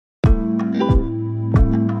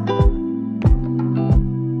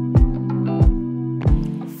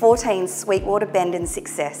14 Sweetwater Bend in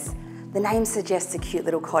Success. The name suggests a cute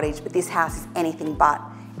little cottage, but this house is anything but.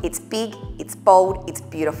 It's big, it's bold, it's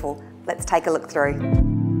beautiful. Let's take a look through.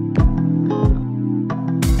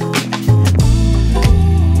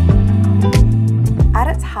 At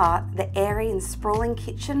its heart, the airy and sprawling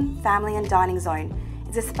kitchen, family and dining zone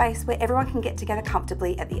is a space where everyone can get together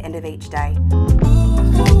comfortably at the end of each day.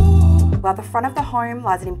 While at the front of the home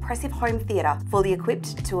lies an impressive home theatre, fully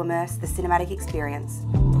equipped to immerse the cinematic experience.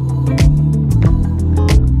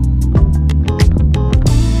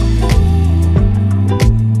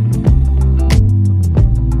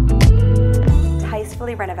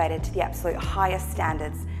 Tastefully renovated to the absolute highest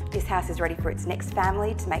standards, this house is ready for its next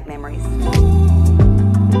family to make memories.